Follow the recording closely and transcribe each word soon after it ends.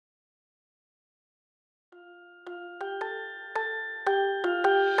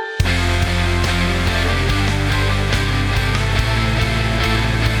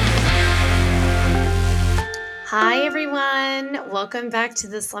Hi, everyone. Welcome back to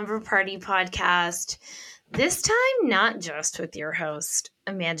the Slumber Party podcast. This time, not just with your host,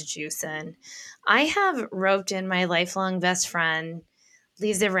 Amanda Jewson. I have roped in my lifelong best friend,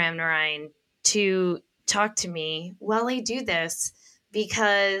 Lisa Ramnarine, to talk to me while I do this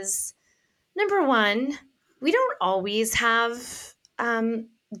because, number one, we don't always have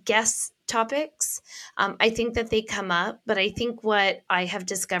guest topics. I think that they come up, but I think what I have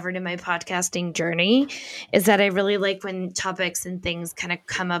discovered in my podcasting journey is that I really like when topics and things kind of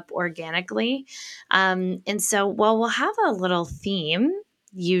come up organically. And so, while we'll have a little theme,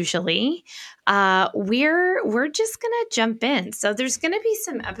 usually we're just gonna jump in. So there's gonna be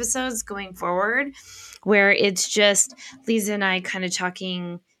some episodes going forward where it's just Lisa and I kind of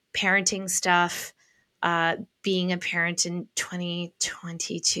talking parenting stuff, being a parent in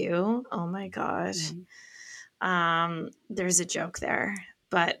 2022. Oh my God. There's a joke there,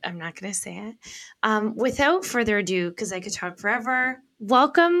 but I'm not going to say it. Without further ado, because I could talk forever,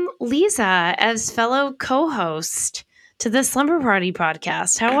 welcome Lisa as fellow co-host to the Slumber Party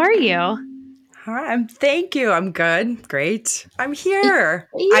podcast. How are you? Hi, thank you. I'm good. Great. I'm here.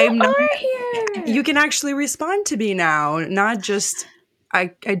 You are here. You can actually respond to me now, not just I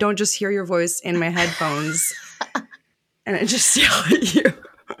don't just hear your voice in my headphones and I just yell at you.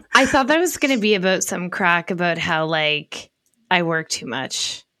 I thought that was going to be about some crack about how like I work too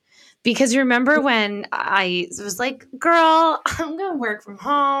much. Because remember when I was like, girl, I'm going to work from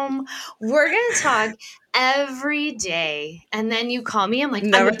home. We're going to talk every day. And then you call me. I'm like,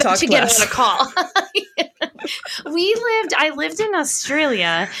 Never I'm about to less. get on a call. I lived in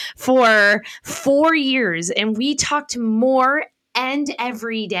Australia for 4 years and we talked more and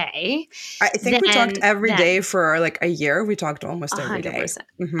every day. I think we talked every day for like a year. We talked almost every day.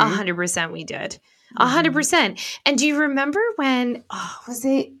 100% we did. 100%. And do you remember when, was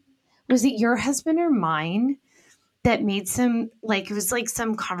it your husband or mine that made some, like, it was like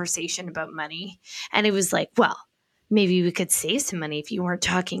some conversation about money. And it was like, well, maybe we could save some money if you weren't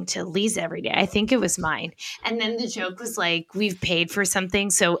talking to Lisa every day. I think it was mine. And then the joke was like, we've paid for something,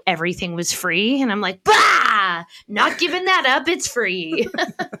 so everything was free. And I'm like, bah, not giving that up. It's free.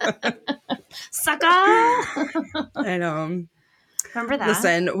 Sucker. I know. Remember that?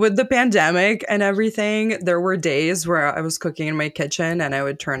 Listen, with the pandemic and everything, there were days where I was cooking in my kitchen and I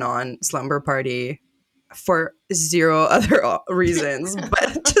would turn on Slumber Party for zero other reasons,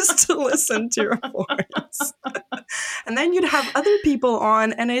 but just to listen to your voice. And then you'd have other people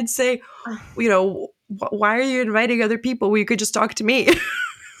on and I'd say, you know, why are you inviting other people? Well, you could just talk to me.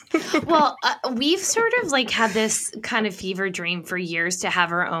 Well, we've sort of like had this kind of fever dream for years to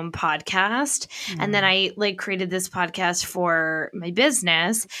have our own podcast. And then I like created this podcast for my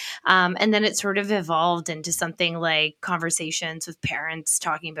business. And then it sort of evolved into something like conversations with parents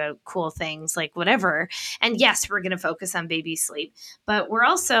talking about cool things, like whatever. And yes, we're going to focus on baby sleep, but we're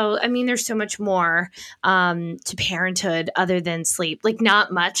also, I mean, there's so much more to parenthood other than sleep, like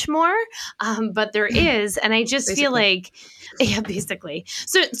not much more, but there is. And I just feel like, yeah, basically.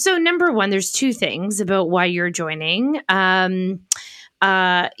 So number one, there's two things about why you're joining.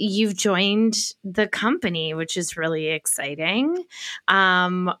 You've joined the company, which is really exciting.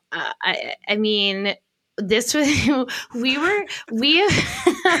 I mean, this was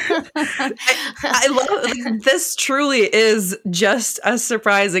I love this. Truly is just as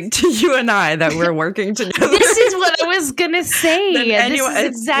surprising to you and I that we're working together. This is what I was gonna say. This is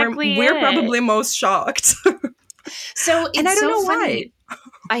exactly we're probably most shocked. So it's and I don't know funny. Why.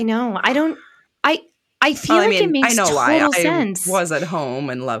 I know. I feel well, like it makes total sense. I was at home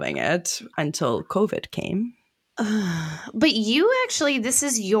and loving it until COVID came. But you actually, this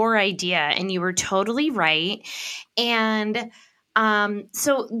is your idea and you were totally right. And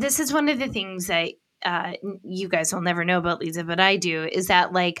so this is one of the things that you guys will never know about Lisa, but I do, is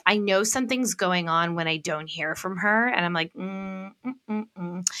that like I know something's going on when I don't hear from her. And I'm like, And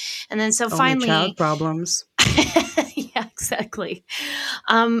then so finally. Child problems. Yeah, exactly.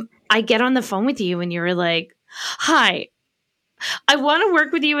 I get on the phone with you and you're like, hi, I want to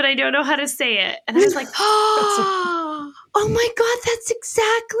work with you and I don't know how to say it. And I was like, oh my God, that's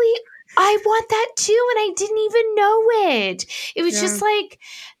exactly, I want that too. And I didn't even know it. It was just like,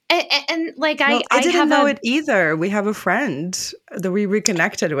 and like, well, I didn't know it either. We have a friend that we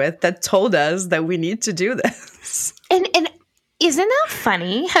reconnected with that told us that we need to do this. And isn't that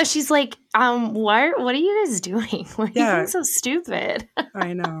funny how she's like, what are you guys doing? Why are you being so stupid?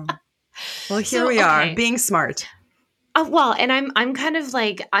 I know. Well, here we are, being smart. Well, and I'm kind of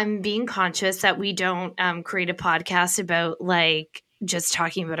like, I'm being conscious that we don't create a podcast about like just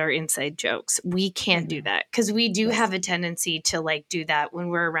talking about our inside jokes. We can't do that because we do have a tendency to like do that when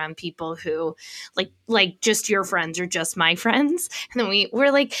we're around people who like just your friends or just my friends. And then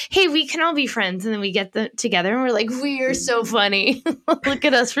we're like, hey, we can all be friends. And then we get together and we're like, we are so funny. Look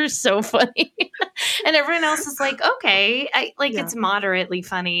at us. We're so funny. And everyone else is like, okay, it's moderately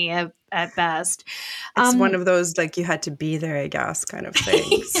funny at best. It's one of those like you had to be there, I guess, kind of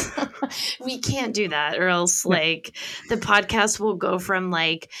things. We can't do that, or else like the podcast will go from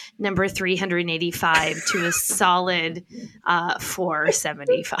like number 385 to a solid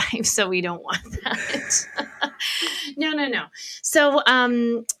 475. So we don't want that. No. So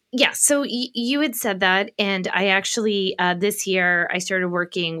yeah, so you had said that, and I actually this year I started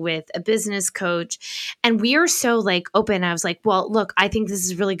working with a business coach, and we are so like open. I was like, well, look, I think this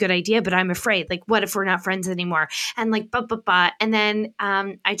is a really good idea, but I'm afraid. Like, what if we're not friends anymore? And like, and then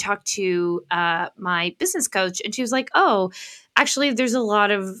I talked to my business coach, and she was like, oh, actually, there's a lot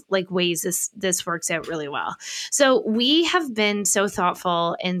of like ways this works out really well. So we have been so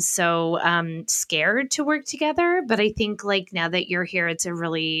thoughtful and so scared to work together, but I think like now that you're here, it's a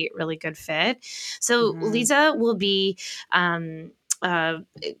really, really good fit. So Lisa will be kind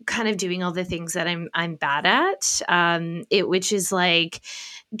of doing all the things that I'm bad at, which is like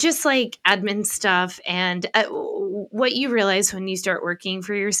just like admin stuff. And what you realize when you start working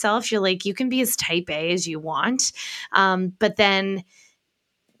for yourself, you're like, you can be as type A as you want. But then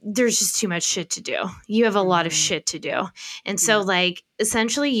there's just too much shit to do. You have a lot of shit to do. And so like,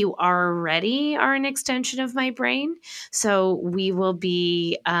 essentially you already are an extension of my brain. So we will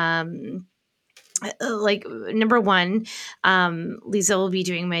be, like number one, Lisa will be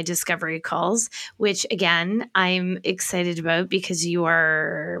doing my discovery calls, which again, I'm excited about because you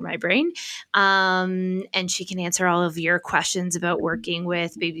are my brain. And she can answer all of your questions about working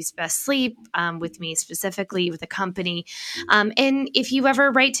with Baby's Best Sleep, with me specifically, with the company. And if you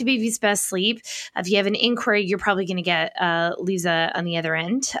ever write to Baby's Best Sleep, if you have an inquiry, you're probably going to get Lisa on the other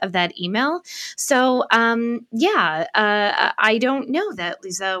end of that email. So I don't know that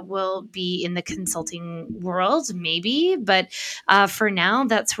Lisa will be in the consulting world, maybe, but for now,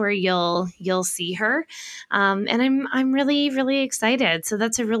 that's where you'll see her, and I'm really, really excited. So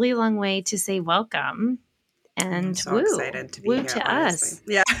that's a really long way to say welcome. And I'm so excited to be here, to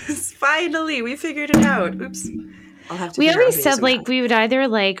honestly. us. Yes, finally, we figured it out. Oops. I'll have to. We always said like we would either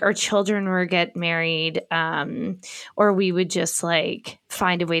like our children would get married, or we would just like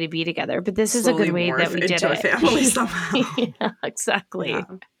find a way to be together. But this slowly is a good way that we did it. Family somehow. Yeah, exactly. Yeah.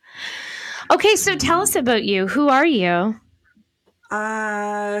 Okay, so tell us about you. Who are you?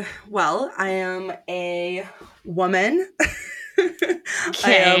 Well, I am a woman. Okay.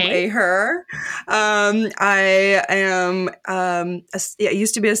 I am a her. I am. I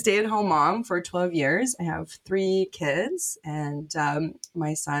used to be a stay-at-home mom for 12 years. I have 3 kids, and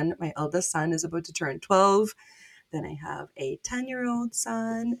my eldest son, is about to turn 12. Then I have a 10-year-old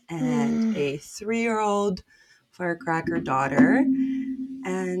son and a 3-year-old firecracker daughter.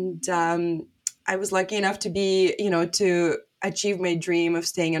 And I was lucky enough to be, to achieve my dream of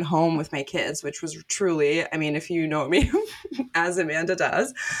staying at home with my kids, which was truly, I mean, if you know me as Amanda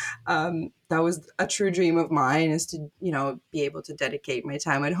does, that was a true dream of mine, is to, be able to dedicate my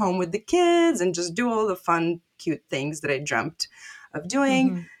time at home with the kids and just do all the fun, cute things that I dreamt of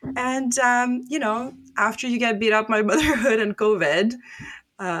doing. And, after you get beat up by motherhood and COVID,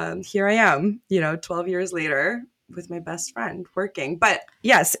 here I am, 12 years later, with my best friend working. But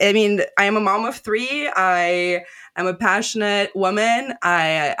yes, I mean, I am a mom of 3. I am a passionate woman.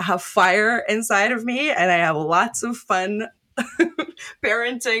 I have fire inside of me, and I have lots of fun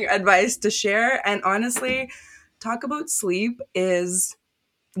parenting advice to share. And honestly, talk about sleep is,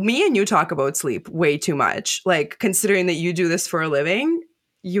 me and you talk about sleep way too much. Like, considering that you do this for a living,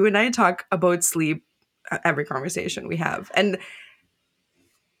 you and I talk about sleep every conversation we have. And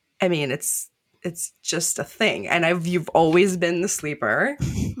I mean, it's just a thing. And you've always been the sleeper.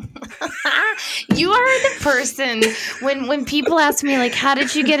 You are the person, when people ask me, like, how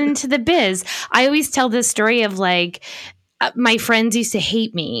did you get into the biz? I always tell this story of like, my friends used to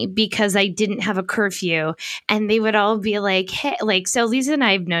hate me because I didn't have a curfew, and they would all be like, hey, like, so Lisa and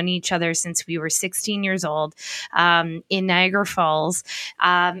I have known each other since we were 16 years old, in Niagara Falls.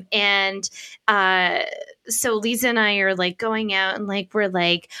 So Lisa and I are like going out, and like, we're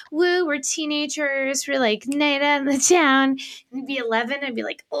like, woo, we're teenagers. We're like night out in the town. And it'd be 11. I'd be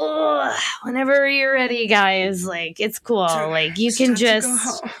like, oh, whenever you're ready, guys, like, it's cool. Like, you can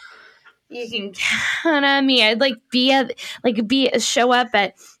just, you can count on me. I'd like show up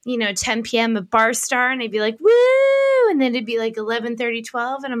at 10 p.m. at Bar Star, and I'd be like, woo, and then it'd be like 11:30,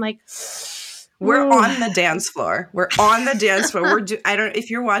 12, and I'm like, We're Ooh. on the dance floor. We're on the dance floor. I don't,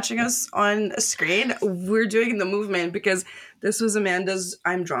 if you're watching us on a screen, we're doing the movement because this was Amanda's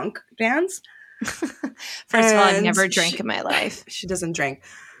I'm drunk dance. First of all, I've never drank in my life. She doesn't drink.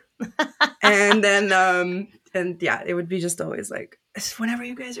 And then, and yeah, it would be just always like, whenever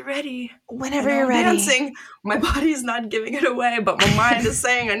you guys are ready. Whenever you're ready. Dancing. My body's not giving it away, but my mind is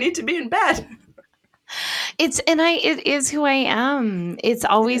saying I need to be in bed. It is who I am. It's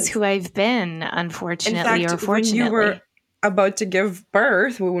always who I've been, unfortunately. In fact, or fortunately. When you were about to give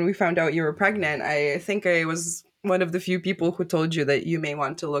birth, when we found out you were pregnant, I think I was one of the few people who told you that you may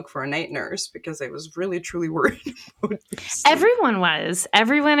want to look for a night nurse because I was really, truly worried about this. Everyone was.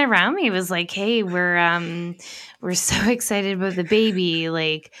 Everyone around me was like, "Hey, we're so excited about the baby.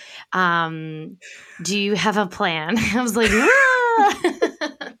 Like, do you have a plan?" I was like,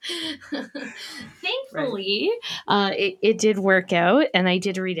 thankfully, it did work out, and I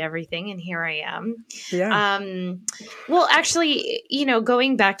did read everything, and here I am. Yeah. Well, actually,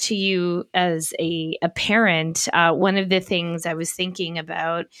 going back to you as a parent, one of the things I was thinking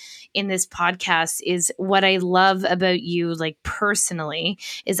about in this podcast is what I love about you, like personally,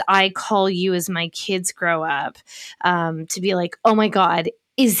 is I call you as my kids grow up, to be like, oh my God,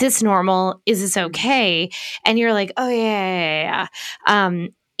 is this normal? Is this okay? And you're like, oh yeah.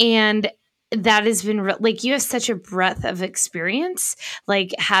 And that has been like, you have such a breadth of experience,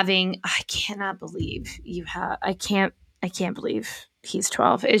 like having, I cannot believe I can't believe he's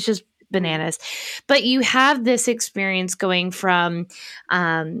 12. It's just bananas. But you have this experience going from,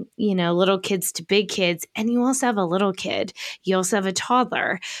 little kids to big kids, and you also have a little kid. You also have a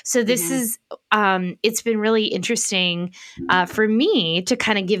toddler. So this is, it's been really interesting for me to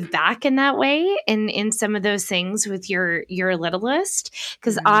kind of give back in that way, in some of those things with your littlest,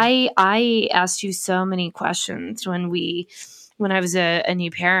 because I asked you so many questions when I was a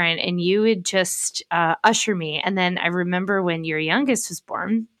new parent, and you would just usher me. And then I remember when your youngest was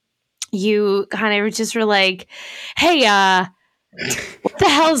born, you kind of just were like, hey, what the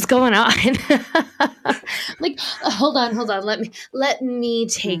hell is going on? Like, hold on. Let me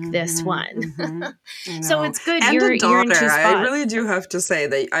take this one. So it's good. And you're a daughter. in two spots. I really do have to say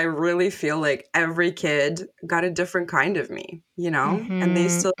that I really feel like every kid got a different kind of me, and they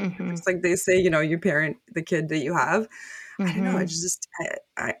still, it's like they say, you parent the kid that you have. I don't know. I just,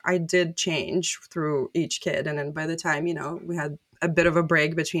 I did change through each kid. And then by the time, we had a bit of a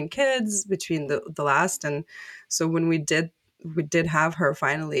break between kids, between the last. And so when we did have her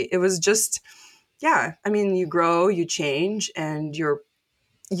finally, it was just, yeah. I mean, you grow, you change, and you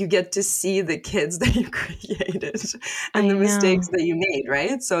get to see the kids that you created and the mistakes that you made,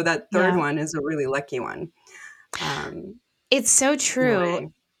 right? So that third one is a really lucky one. It's so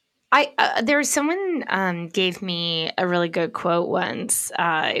true. There was someone gave me a really good quote once.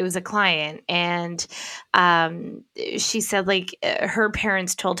 It was a client, and she said, like, her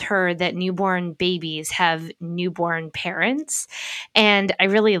parents told her that newborn babies have newborn parents, and I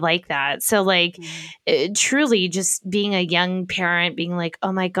really like that. So, like, truly, just being a young parent, being like,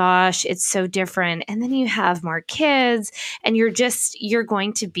 oh my gosh, it's so different, and then you have more kids, and you're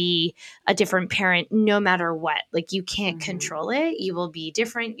going to be a different parent no matter what. Like, you can't control it. You will be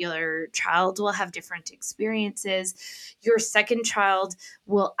different. Your child will have different experiences. Your second child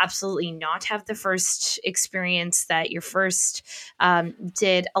will absolutely not have the first experience that your first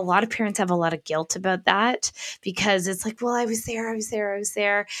did. A lot of parents have a lot of guilt about that, because it's like, well, I was there.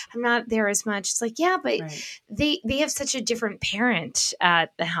 I'm not there as much. It's like, yeah, but they have such a different parent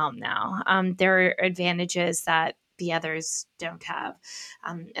at the helm now. There are advantages that the others don't have.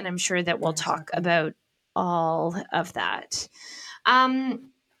 And I'm sure that we'll talk about all of that.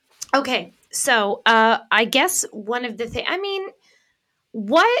 Okay. So, I guess one of the things,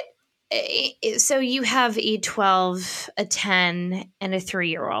 so you have a 12, a 10, and a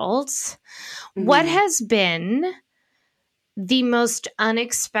 3-year-old. What has been the most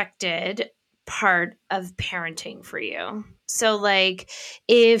unexpected part of parenting for you? So, like,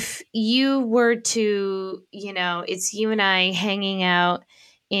 if you were to, it's you and I hanging out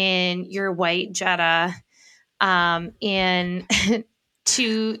in your white Jetta in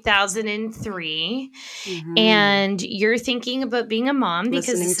 2003, and you're thinking about being a mom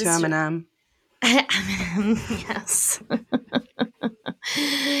because listening to Eminem. Yes.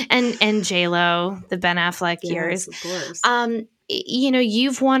 and J-Lo, the Ben Affleck years. Of course.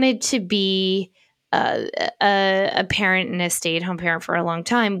 You've wanted to be a parent and a stay-at-home parent for a long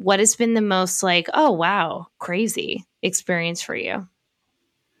time. What has been the most, like, oh wow, crazy experience for you?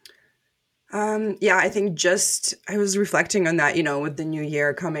 I think I was reflecting on that, with the new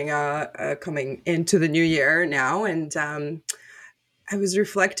year coming into the new year now. And I was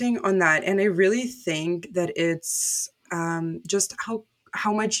reflecting on that, and I really think that it's just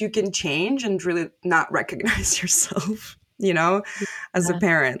how much you can change and really not recognize yourself, as a Yeah.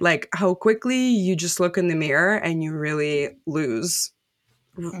 parent. Like how quickly you just look in the mirror and you really lose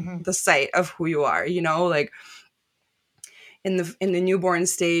Hmm. the sight of who you are, like in the newborn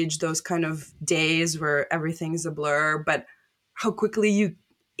stage, those kind of days where everything's a blur, but how quickly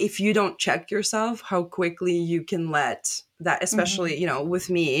if you don't check yourself, how quickly you can let that, Hmm. especially, with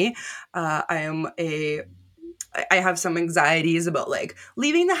me, I am I have some anxieties about like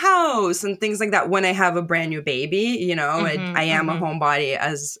leaving the house and things like that when I have a brand new baby. I Hmm. am a Hmm. homebody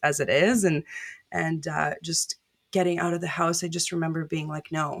as it is, and just getting out of the house. I just remember being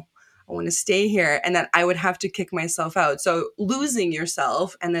like, no, I want to stay here, and then I would have to kick myself out. So losing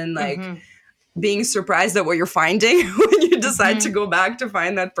yourself, and then like Hmm. being surprised at what you're finding when you decide to Hmm. go back to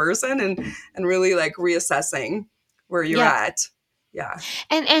find that person, and really like reassessing where you're Yeah. at. Yeah.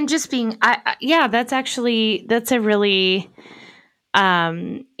 And just being, yeah, that's a really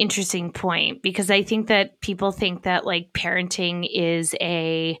interesting point, because I think that people think that like parenting is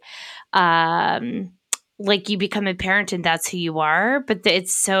a um like you become a parent and that's who you are, but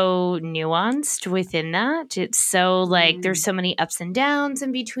it's so nuanced within that. It's so like there's Mm. so many ups and downs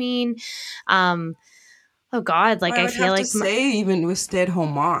in between. um oh god, like I I would feel have to like say, even with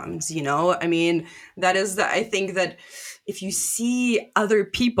stay-at-home moms, I mean, I think that if you see other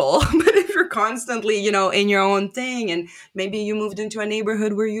people, but if you're constantly, in your own thing, and maybe you moved into a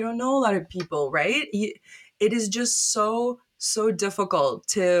neighborhood where you don't know a lot of people, right? It is just so difficult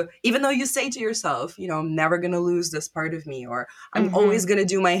to, even though you say to yourself, I'm never going to lose this part of me, or I'm always mhm. going to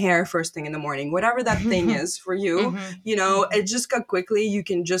do my hair first thing in the morning, whatever that thing is for you, Mhm. Mhm. it just got quickly, you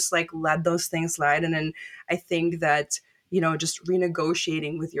can just like let those things slide. And then I think that, just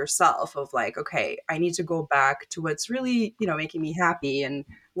renegotiating with yourself of like, okay, I need to go back to what's really, making me happy, and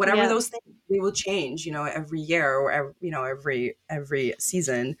whatever Yeah. those things, they will change, every year, or every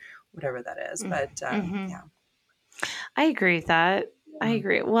season, whatever that is. But Mhm. yeah. I agree with that. I Yeah.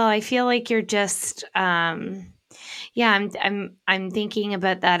 agree. Well, I feel like you're just yeah, I'm thinking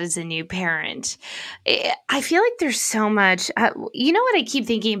about that as a new parent. I feel like there's so much you know what I keep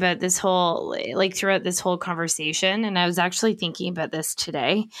thinking about this whole like throughout this whole conversation, and I was actually thinking about this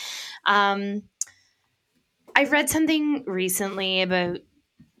today. Um I read something recently about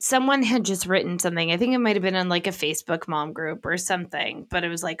someone had just written something. I think it might have been on like a Facebook mom group or something, but it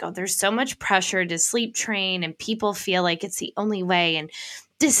was like, oh, there's so much pressure to sleep train and people feel like it's the only way and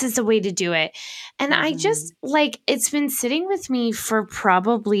this is the way to do it. And I Mhm. just like it's been sitting with me for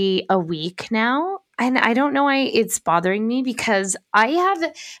probably a week now. And I don't know why it's bothering me, because I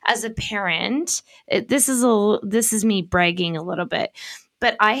have, as a parent, this is me bragging a little bit,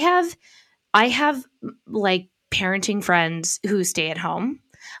 but I have like parenting friends who stay at home.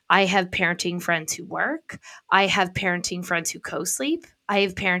 I have parenting friends who work. I have parenting friends who co-sleep. I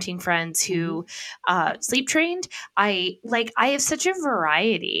have parenting friends Mhm. who sleep trained. I have such a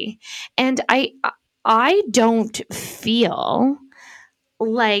variety, and I don't feel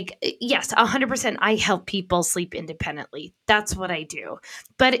like, yes, 100% I help people sleep independently. That's what I do.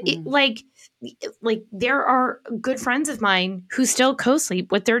 But Mhm. like there are good friends of mine who still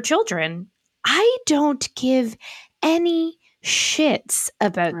co-sleep with their children. I don't give any shits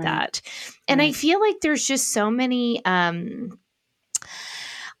about Right. that. And I Right. feel like there's just so many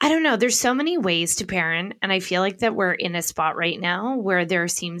I don't know. There's so many ways to parent. And I feel like that we're in a spot right now where there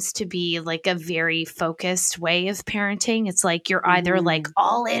seems to be like a very focused way of parenting. It's like you're either like Mhm.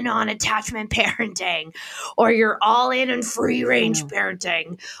 all in on attachment parenting, or you're all in on free I range know.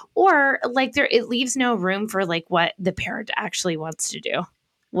 parenting, or like it leaves no room for like what the parent actually wants to do,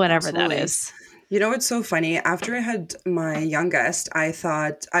 whatever that Absolutely. is. You know, it's so funny. After I had my youngest, I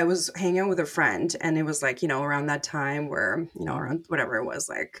thought I was hanging out with a friend, and it was like, around that time where, around whatever it was,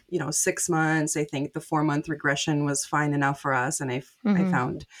 like, 6 months. I think the 4-month regression was fine enough for us. And I Mm-hmm.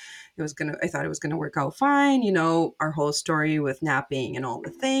 found I thought it was gonna work out fine, our whole story with napping and all the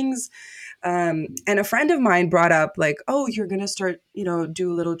things. And a friend of mine brought up like, oh, you're gonna start, do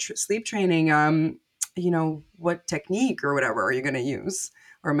a little sleep training. What technique or whatever are you gonna use,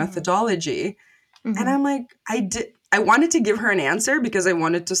 or Mm-hmm. methodology? And Mm-hmm. I'm like, I wanted to give her an answer because I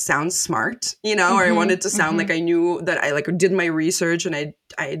wanted to sound smart, or I Mm-hmm. wanted to sound Mm-hmm. like I knew that I like did my research, and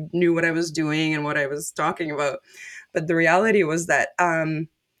I knew what I was doing and what I was talking about. But the reality was that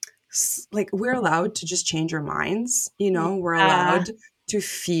like we're allowed to just change our minds, we're Yeah. allowed to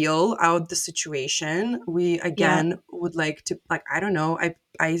feel out the situation. We Yeah. again would like to, like, I don't know,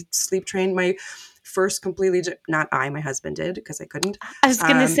 I sleep trained my first completely, not I, my husband did because I couldn't. I was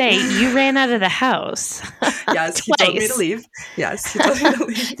going to say, you ran out of the house. Yes, he told me to leave. Yes, he told me to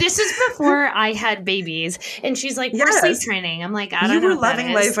leave. This is before I had babies. And she's like, we're sleep training. I'm like, I don't know. You were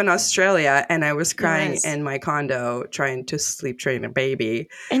loving life in Australia, and I was crying Yes. in my condo trying to sleep train a baby.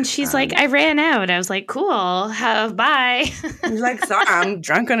 And she's like, I ran out. I was like, cool. Bye. She's like, sorry, I'm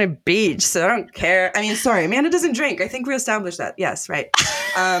drunk on a beach, so I don't care. I mean, sorry, Amanda doesn't drink. I think we established that. Yes, right.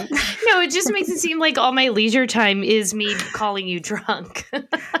 No, it just makes it seem like all my leisure time is me calling you drunk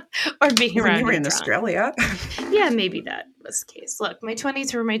or being around you were in drunk. Australia. Yeah, maybe that was the case. Look, my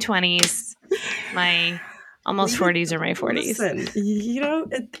 20s were my 20s. My almost 40s are my 40s. Listen, you know,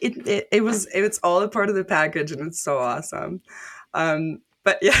 it's all a part of the package, and it's so awesome.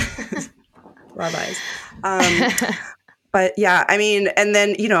 But yeah, love eyes. But yeah, I mean, and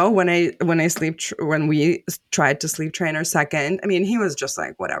then, you know, when we tried to sleep train our second, I mean, he was just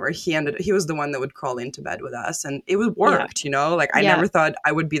like, whatever. He was the one that would crawl into bed with us, and it worked, you know, like I never thought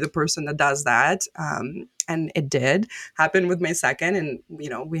I would be the person that does that. And it did happen with my second, and, you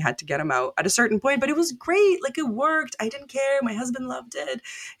know, we had to get him out at a certain point, but it was great. Like, it worked. I didn't care. My husband loved it.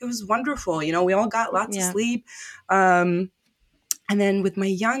 It was wonderful. You know, we all got lots of sleep. And then with my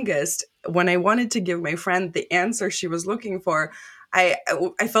youngest, when I wanted to give my friend the answer she was looking for, I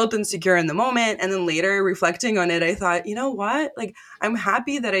felt insecure in the moment. And then later, reflecting on it, I thought, you know what? Like, I'm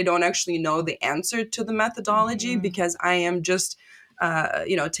happy that I don't actually know the answer to the methodology because I am just,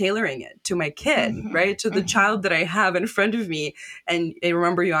 you know, tailoring it to my kid, right? To the child that I have in front of me. And I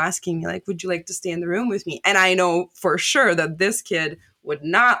remember you asking me, like, would you like to stay in the room with me? And I know for sure that this kid would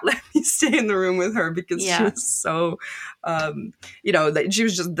not let me stay in the room with her because she was so, you know, that she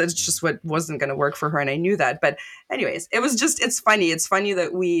was just, that's just what wasn't going to work for her. And I knew that. But anyways, it's funny. It's funny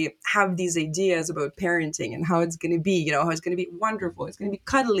that we have these ideas about parenting and how it's going to be, you know, how it's going to be wonderful. It's going to be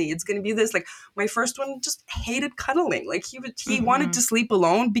cuddly. It's going to be this. Like, my first one just hated cuddling. Like, he wanted to sleep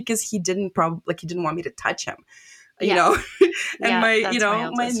alone because he didn't want me to touch him. You know, and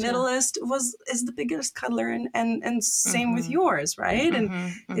my middleest is the biggest cuddler, and same with yours, right?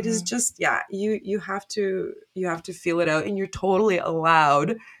 And it is just, you have to feel it out, and you're totally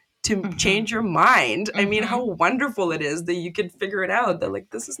allowed to change your mind. I mean, how wonderful it is that you can figure it out, that like,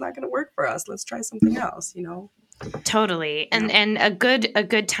 this is not going to work for us. Let's try something else, you know? Totally. And a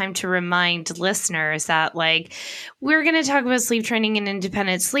good time to remind listeners that, like, we're going to talk about sleep training and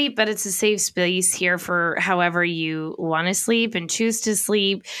independent sleep, but it's a safe space here for however you want to sleep and choose to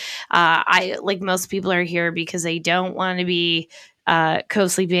sleep. I, like most people, are here because they don't want to be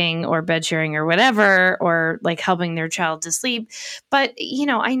co-sleeping or bed sharing or whatever, or like helping their child to sleep. But, you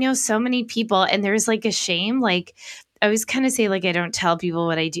know, I know so many people, and there's like a shame, like, I always kind of say, like, I don't tell people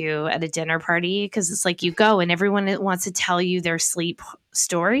what I do at a dinner party, because it's like you go and everyone wants to tell you their sleep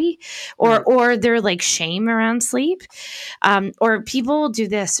story, or their like shame around sleep. Or people will do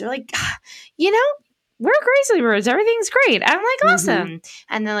this. They're like, you know, we're great sleepers. Everything's great. I'm like, awesome.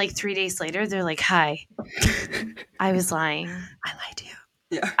 And then like 3 days later, they're like, hi, I was lying. I lied to you.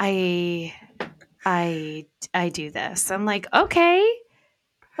 Yeah. I do this. I'm like, okay.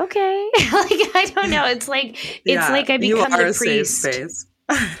 Like, I don't know. It's like I become the priest. Safe space.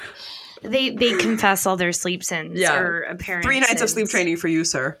 They confess all their sleep sins or apparent 3 nights sins. of sleep training for you,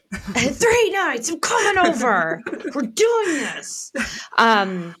 sir. 3 nights. I'm coming over. We're doing this.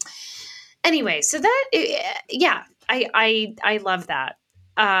 Anyway, so that, I love that.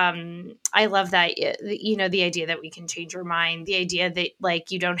 I love that, you know, the idea that we can change our mind, the idea that, like,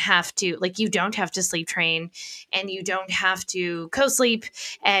 you don't have to sleep train, and you don't have to co-sleep,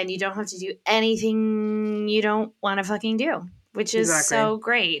 and you don't have to do anything you don't want to fucking do, which is so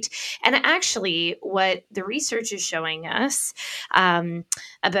great. And actually, what the research is showing us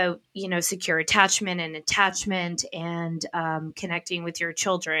about, you know, secure attachment and connecting with your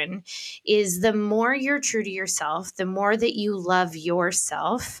children is, the more you're true to yourself, the more that you love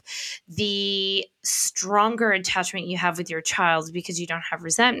yourself, the stronger attachment you have with your child, because you don't have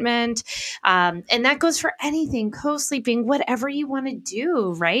resentment. And that goes for anything, co-sleeping, whatever you want to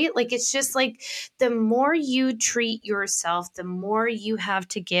do, right? Like, it's just like, the more you treat yourself, the more you have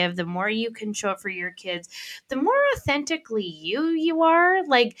to give, the more you can show up for your kids, the more authentically you are,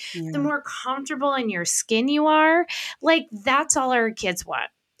 like, the more comfortable in your skin you are. Like, that's all our kids want.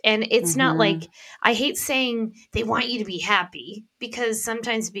 And it's not like, I hate saying they want you to be happy, because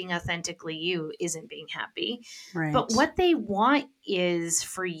sometimes being authentically you isn't being happy. Right. But what they want is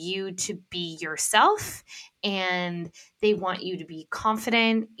for you to be yourself, and they want you to be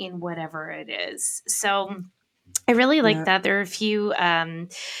confident in whatever it is. So I really like Yeah. that. There are a few,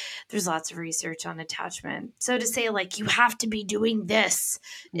 there's lots of research on attachment. So to say, like, you have to be doing this,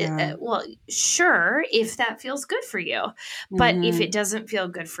 Yeah. well, sure, if that feels good for you. But if it doesn't feel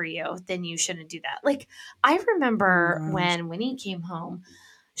good for you, then you shouldn't do that. Like, I Oh my remember gosh. when Winnie came home,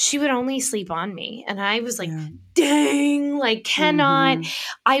 she would only sleep on me. And I was like, Yeah. dang, like, cannot. Mhm.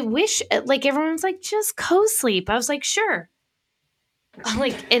 I wish, like, everyone's like, just co sleep. I was like, sure.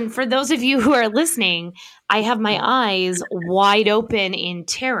 Like, and for those of you who are listening, I have my eyes wide open in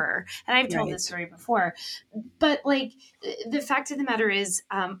terror. And I've told this Right. story before, but like, the fact of the matter is,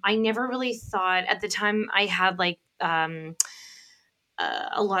 I never really thought at the time. I had like,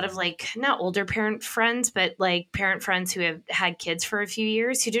 a lot of like not older parent friends, but like parent friends who have had kids for a few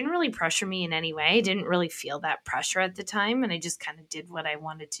years who didn't really pressure me in any way. I didn't really feel that pressure at the time, and I just kind of did what I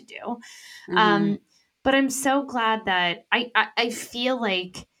wanted to do. Mhm. Um, but I'm so glad that I feel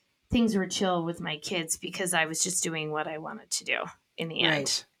like things were chill with my kids because I was just doing what I wanted to do in the end.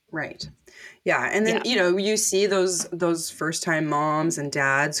 Right. Right. Yeah, and then Yeah. you see those first time moms and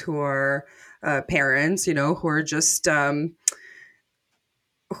dads who are parents, who are just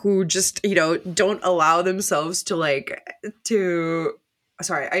who just don't allow themselves to to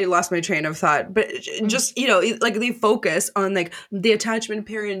sorry, I lost my train of thought, but just like they focus on like the attachment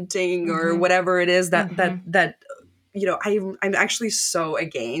parenting or Mm-hmm. whatever it is that Mm-hmm. I'm actually so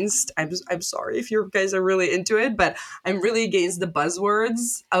against. I'm sorry if you guys are really into it, but I'm really against the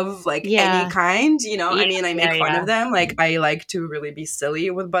buzzwords of like any Yeah. kind. Yeah. I mean, I Yeah. make fun Yeah. of them. Like I like to really be silly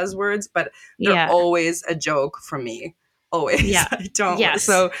with buzzwords, but they're Yeah. always a joke from me. Always. Yeah. I don't. Yes.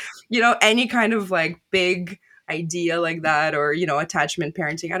 So any kind of like big idea like that, or attachment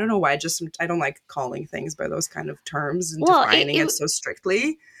parenting. I don't know why. Just I don't like calling things by those kind of terms and Well, defining it so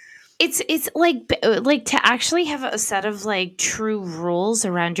strictly. it's like to actually have a set of like true rules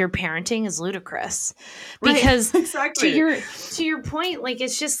around your parenting is ludicrous, Right. because Exactly. to your point, like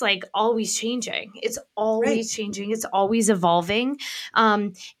it's just like always changing. It's Right. always changing. It's always evolving.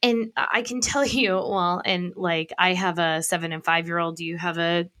 And I can tell you, well, and like I have a 7 and 5 year old. You have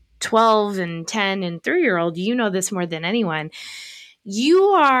a 12 and 10 and 3 year old. You know this more than anyone. You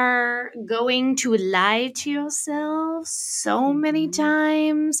are going to lie to yourself so many Mhm.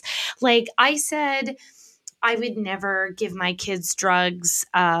 times. Like I said, I would never give my kids drugs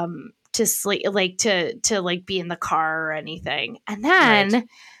to sleep, like to like be in the car or anything. And Right. then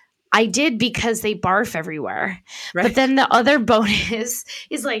I did because they barf everywhere. But Right. then the other bonus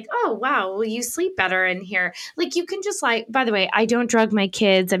is like, oh wow, well you sleep better in here. Like you can just like, by the way, I don't drug my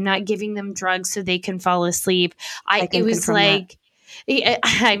kids. I'm not giving them drugs so they can fall asleep. I It can was confirm that. like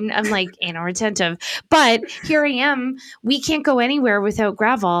I'm like anal retentive, but here I am. We can't go anywhere without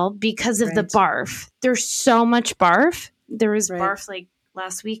Gravel because of the Right. barf. There's so much barf. There was Right. barf like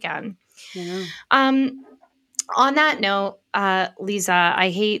last weekend. Yeah. Um, on that note, Lisa, I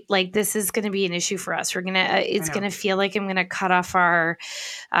hate like this is going to be an issue for us. We're gonna I it's know. gonna feel like I'm gonna cut off our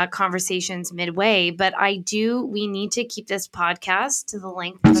conversations midway, but we need to keep this podcast to the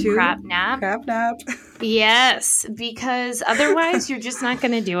length of a Two crap nap. crap nap. Yes, because otherwise you're just not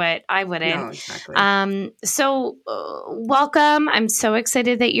going to do it. I No, wouldn't. exactly. So welcome. I'm so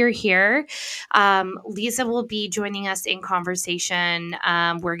excited that you're here. Lisa will be joining us in conversation.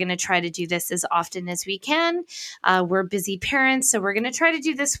 We're going to try to do this as often as we can. We're busy parents, so we're going to try to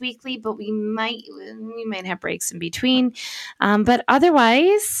do this weekly, but we might have breaks in between. But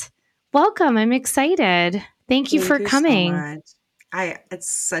otherwise, welcome. I'm excited. Thank you Thank for you so coming. much. It's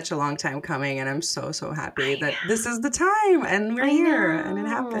such a long time coming, and I'm so, so happy I that this is the time and we're I here and it know.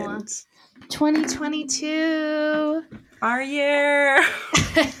 happened. 2022. Our year.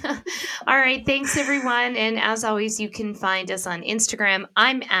 All right. Thanks, everyone. And as always, you can find us on Instagram.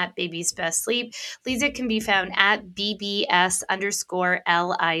 I'm at Baby's Best Sleep. Lisa can be found at BBS_LIZA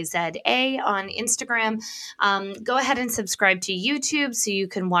on Instagram. Go ahead and subscribe to YouTube so you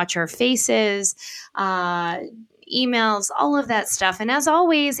can watch our faces. Emails, all of that stuff. And as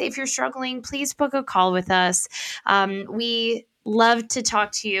always, if you're struggling, please book a call with us. We love to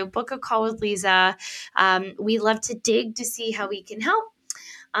talk to you. Book a call with Lisa. We love to dig to see how we can help.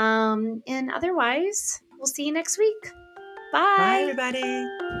 And otherwise, we'll see you next week. Bye, Bye.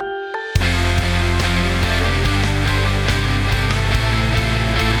 everybody.